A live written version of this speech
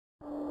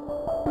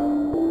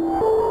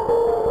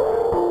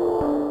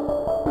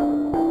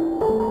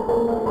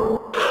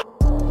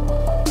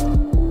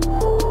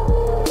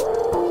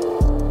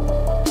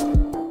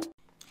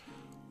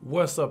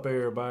What's up,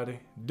 everybody?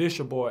 This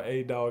your boy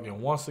Adogg, and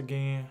once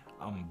again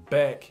I'm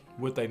back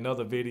with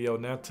another video.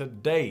 Now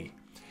today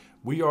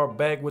we are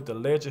back with the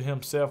legend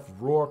himself,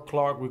 Roy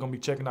Clark. We're gonna be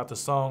checking out the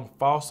song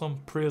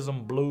Folsum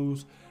Prison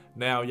Blues.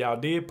 Now y'all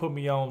did put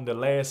me on the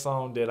last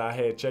song that I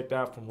had checked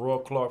out from Roy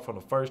Clark from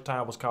the first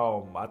time. Was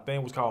called, I think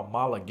it was called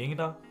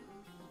Malagina.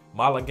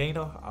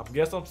 I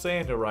guess I'm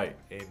saying it right.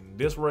 And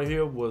this right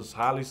here was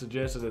highly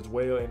suggested as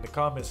well in the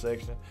comment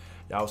section.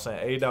 Y'all was saying,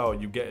 "Hey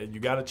dog, you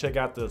gotta check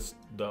out the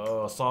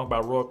song by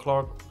Roy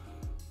Clark,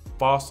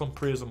 Folsum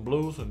Prison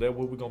Blues," and that's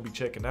what we're gonna be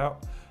checking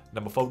out.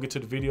 Now before we get to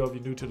the video, if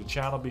you're new to the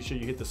channel, be sure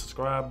you hit the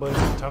subscribe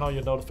button, turn on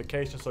your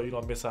notifications so you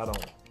don't miss out on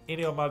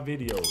any of my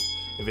videos.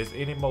 If there's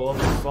any more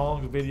other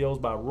songs,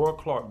 videos by Roy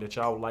Clark that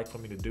y'all would like for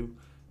me to do,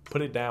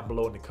 put it down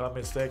below in the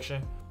comment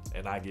section,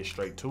 and I get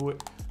straight to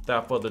it.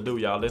 Without further ado,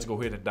 y'all, let's go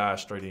ahead and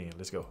dive straight in.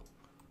 Let's go.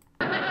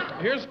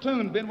 Here's a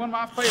tune, been one of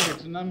my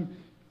favorites, and I'm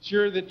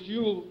sure that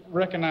you'll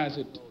recognize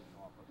it.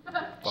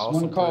 It's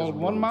one called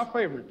One of My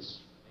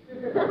Favorites.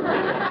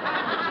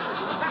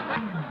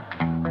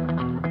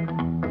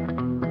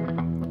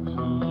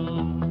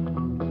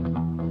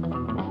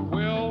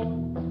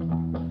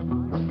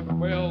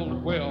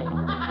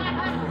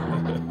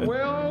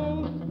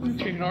 Well, you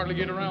can't hardly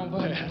get around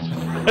that.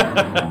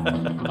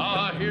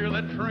 I hear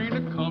that train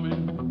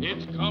a-comin',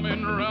 it's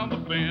coming around the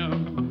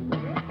bend.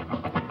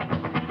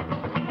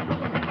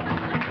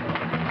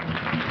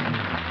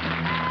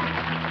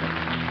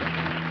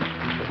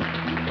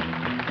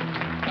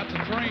 That's a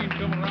train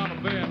coming around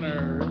the bend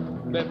there,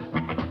 that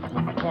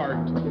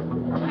part.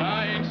 And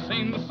I ain't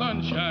seen the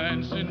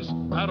sunshine since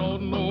I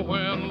don't know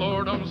when.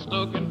 Lord, I'm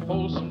stuck in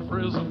Folsum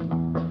prison.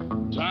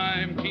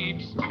 Time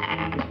keeps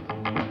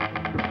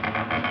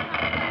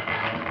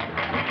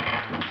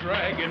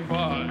dragging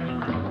by.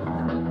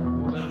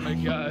 Well, that'll make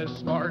you eyes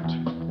smart.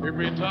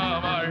 Every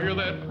time I hear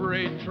that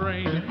freight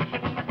train,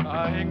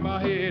 I hang my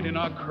head and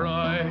I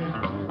cry.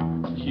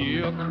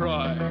 Yeah, I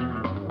cry.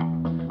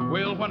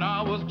 Well, when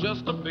I was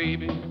just a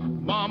baby,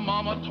 my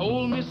mama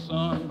told me,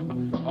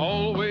 son,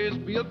 always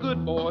be a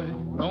good boy.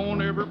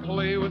 Don't ever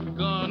play with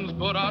guns.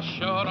 But I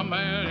shot a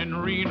man in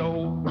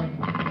Reno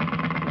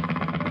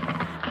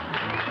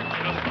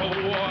just to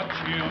watch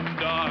him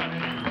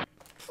die.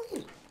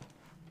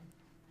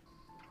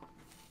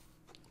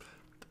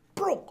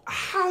 Bro,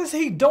 how is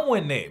he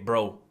doing that,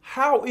 bro?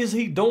 How is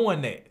he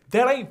doing that?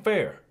 That ain't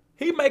fair.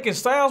 He making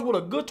sounds with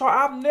a guitar.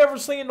 I've never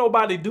seen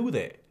nobody do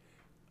that.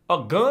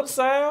 A gun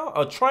sound,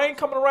 a train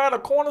coming around a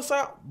corner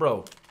sound,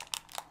 bro.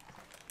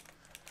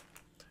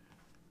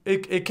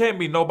 It can't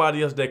be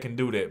nobody else that can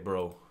do that,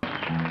 bro.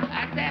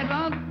 Like that,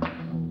 Mom?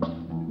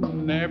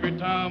 And every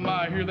time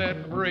I hear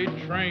that freight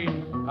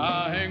train,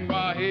 I hang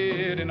my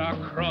head and I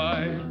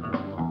cry.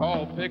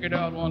 Oh, pick it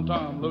out one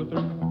time,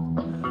 Luther.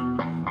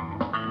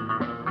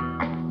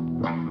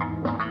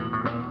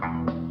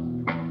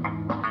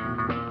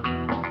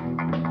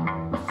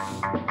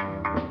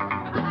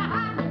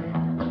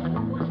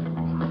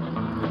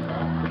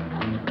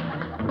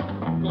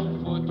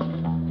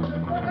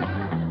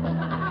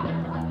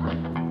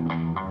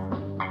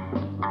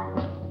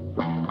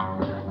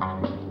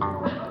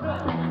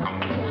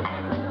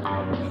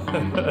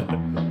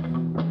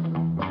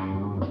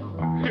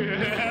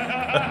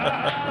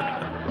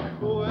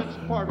 Oh,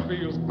 that part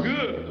feels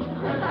good.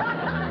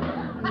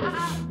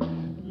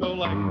 So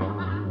like,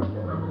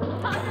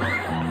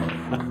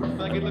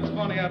 think it looks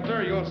funny out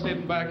there, you ought to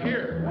sit back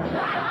here.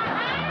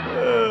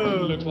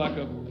 It looks like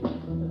a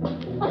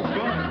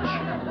bunch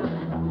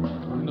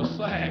in a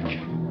sack.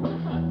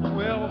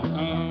 Well,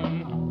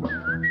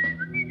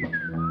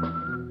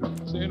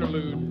 it's the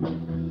interlude.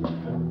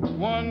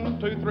 1,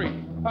 2, 3.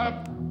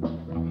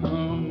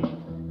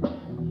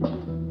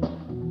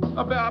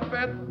 I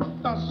bet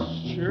I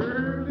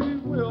surely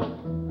will.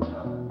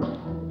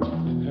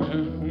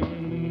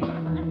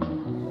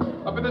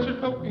 I bet there's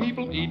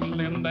people eating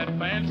in that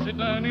fancy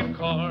dining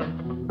car.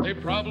 They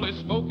probably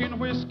smoking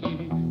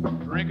whiskey,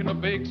 drinking a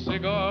big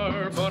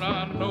cigar, but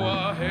I know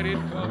I had it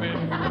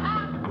coming.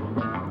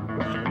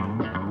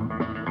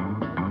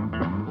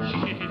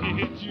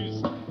 Did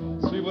you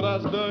see what I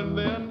was done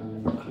then?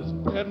 Just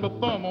had my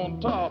thumb on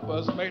top. I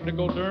was making it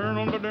go with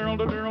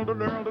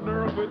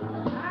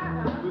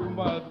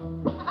my thumb.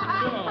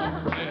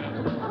 Yeah.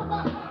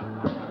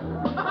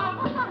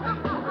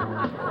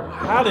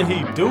 How did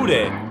he do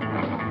that?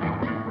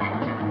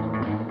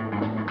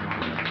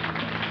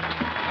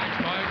 Thanks,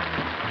 Mike.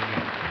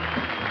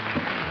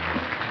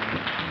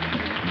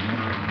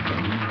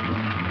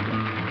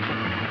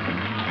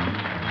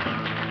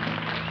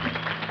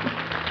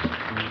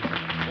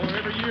 Well,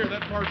 every year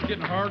that part's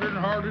getting harder and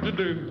harder to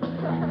do.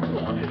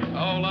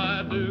 All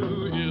I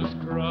do is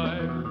cry.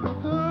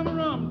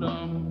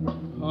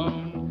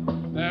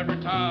 Hum. Every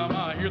time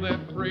I hear that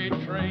freight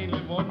train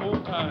leave one more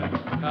time,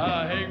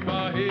 I hang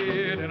my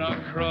head and I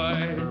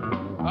cry.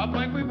 I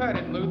think we've had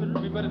it, Luther.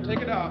 We better take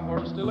it out or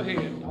it's still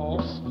ahead,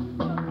 Hoss.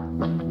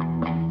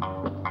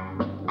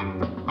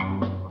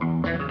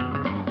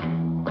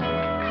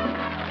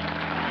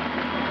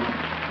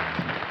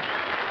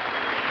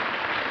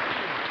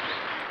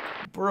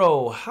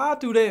 Bro, how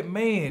do that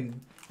man,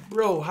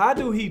 bro, how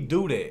do he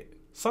do that?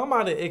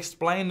 Somebody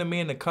explain to me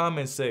in the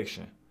comment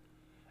section.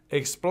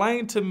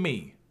 Explain to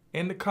me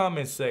in the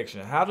comment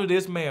section, how did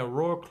this man,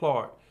 Roy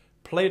Clark,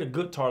 play the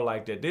guitar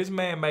like that? This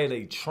man made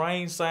a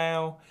train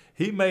sound.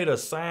 He made a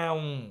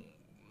sound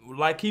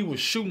like he was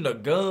shooting a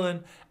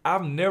gun.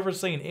 I've never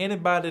seen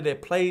anybody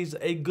that plays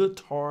a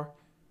guitar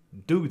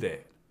do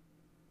that.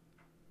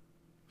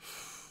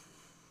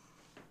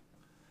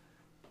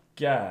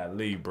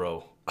 Golly,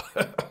 bro.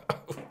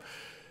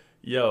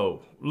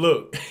 Yo,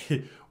 look,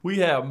 we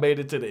have made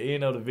it to the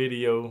end of the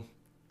video.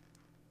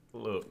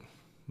 Look,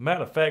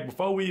 matter of fact,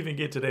 before we even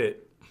get to that,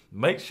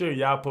 make sure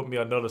y'all put me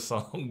another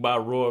song by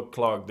Roy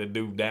Clark to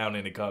do down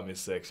in the comment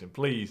section.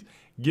 Please,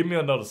 give me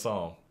another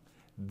song.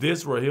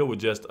 This right here was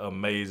just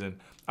amazing.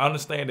 I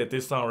understand that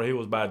this song right here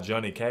was by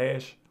Johnny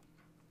Cash.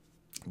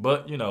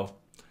 But, you know,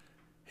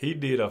 he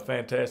did a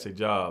fantastic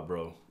job,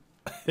 bro.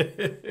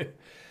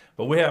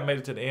 But we have made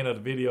it to the end of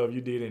the video. If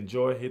you did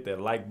enjoy, hit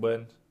that like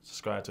button.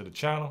 Subscribe to the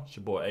channel. It's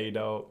your boy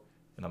Adogg.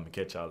 And I'm going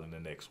to catch y'all in the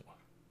next one.